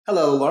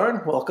Hello,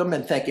 Lauren. Welcome,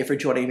 and thank you for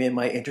joining me in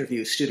my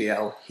interview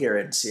studio here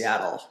in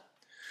Seattle.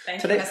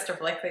 Thank you, Mr.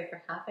 Blakely,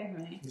 for having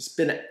me.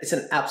 It's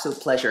an absolute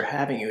pleasure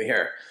having you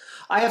here.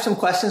 I have some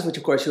questions, which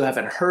of course you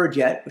haven't heard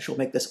yet, which will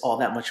make this all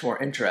that much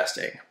more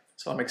interesting.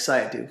 So I'm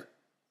excited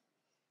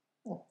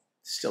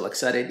still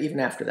excited even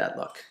after that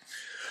look.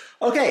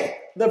 Okay,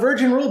 the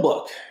Virgin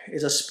Rulebook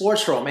is a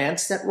sports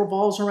romance that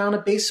revolves around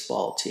a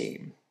baseball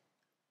team.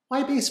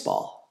 Why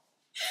baseball?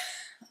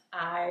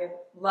 I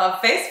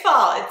love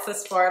baseball. It's the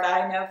sport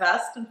I know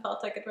best and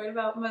felt I could write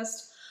about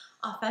most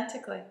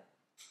authentically.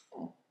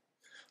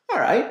 All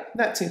right,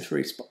 that seems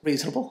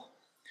reasonable.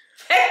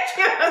 Thank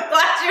you. I'm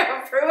glad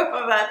you approve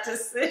of that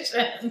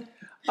decision.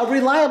 A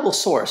reliable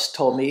source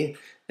told me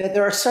that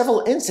there are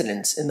several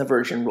incidents in the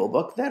Virgin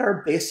Rulebook that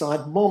are based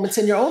on moments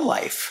in your own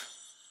life.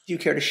 Do you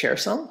care to share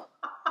some?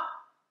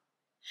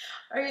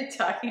 Are you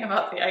talking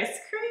about the ice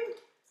cream?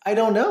 I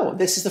don't know.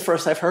 This is the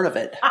first I've heard of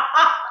it.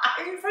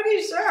 I'm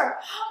pretty sure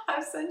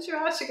I've sent you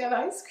out to get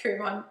ice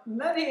cream on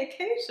many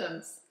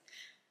occasions.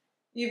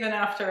 Even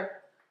after...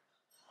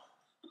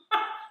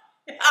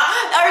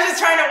 I was just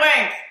trying to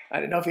wink. I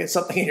didn't know if you had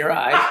something in your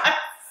eye.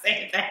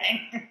 Same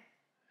thing.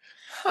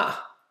 Huh.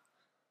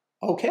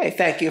 Okay,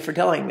 thank you for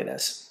telling me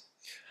this.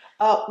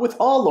 With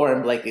all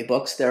Lauren Blakely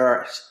books, there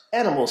are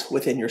animals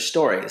within your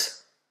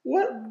stories.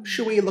 What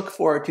should we look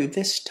forward to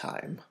this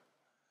time?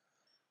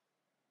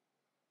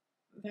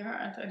 There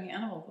aren't any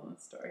animals in the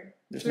story.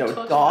 There's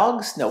no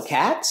dogs, no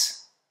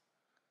cats?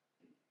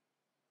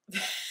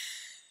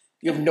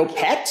 You have no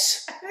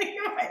pets? I think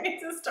you might need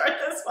to start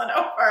this one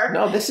over.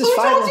 No, this is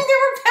fine. Who fine. told you there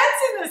were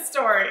pets in this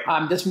story?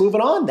 I'm just moving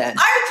on then.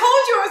 I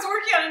told you I was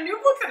working on a new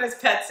book that has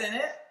pets in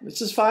it.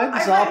 This is fine.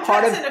 This is I've all read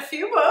part pets of in a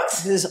few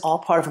books. This is all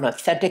part of an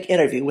authentic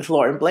interview with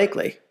Lauren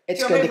Blakely. It's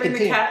Do you going want me to to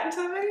bring continue. the cat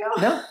into the video?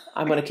 No,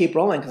 I'm going to keep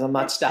rolling because I'm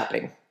not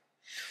stopping.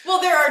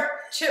 Well, there are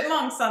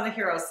chipmunks on the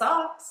hero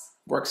socks.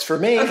 Works for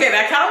me. Okay,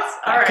 that counts?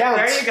 All right,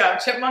 counts. there you go.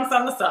 Chipmunks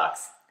on the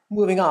socks.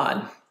 Moving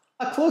on.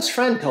 A close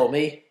friend told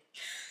me,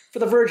 for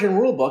the Virgin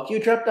Rulebook, you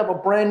dreamt up a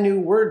brand new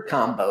word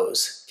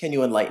combos. Can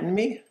you enlighten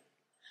me?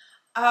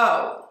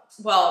 Oh,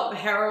 well, the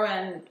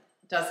heroine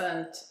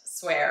doesn't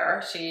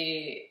swear.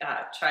 She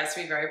tries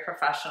to be very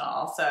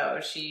professional, so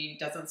she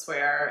doesn't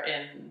swear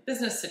in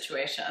business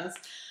situations.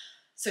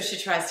 So she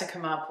tries to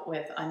come up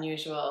with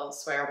unusual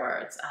swear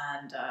words,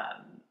 and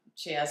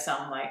she has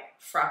some like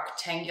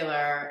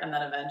fructangular and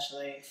then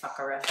eventually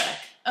fuckerific,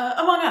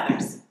 among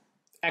others.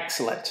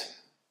 Excellent.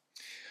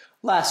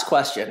 Last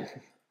question.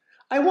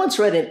 I once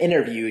read an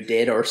interview you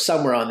did, or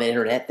somewhere on the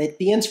internet, that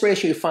the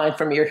inspiration you find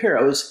from your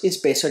heroes is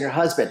based on your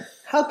husband.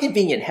 How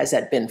convenient has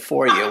that been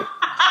for you?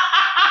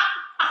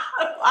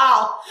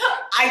 Wow.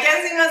 I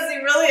guess he must be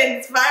really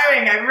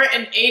inspiring. I've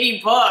written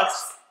 80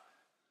 books.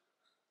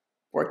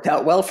 Worked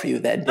out well for you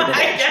then, didn't it?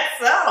 I guess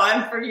so,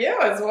 and for you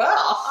as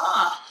well.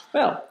 Huh?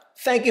 Well,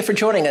 thank you for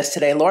joining us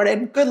today, Lauren,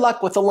 and good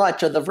luck with the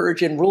launch of the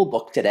Virgin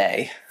Rulebook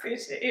today.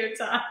 Appreciate your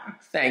time.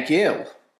 Thank you.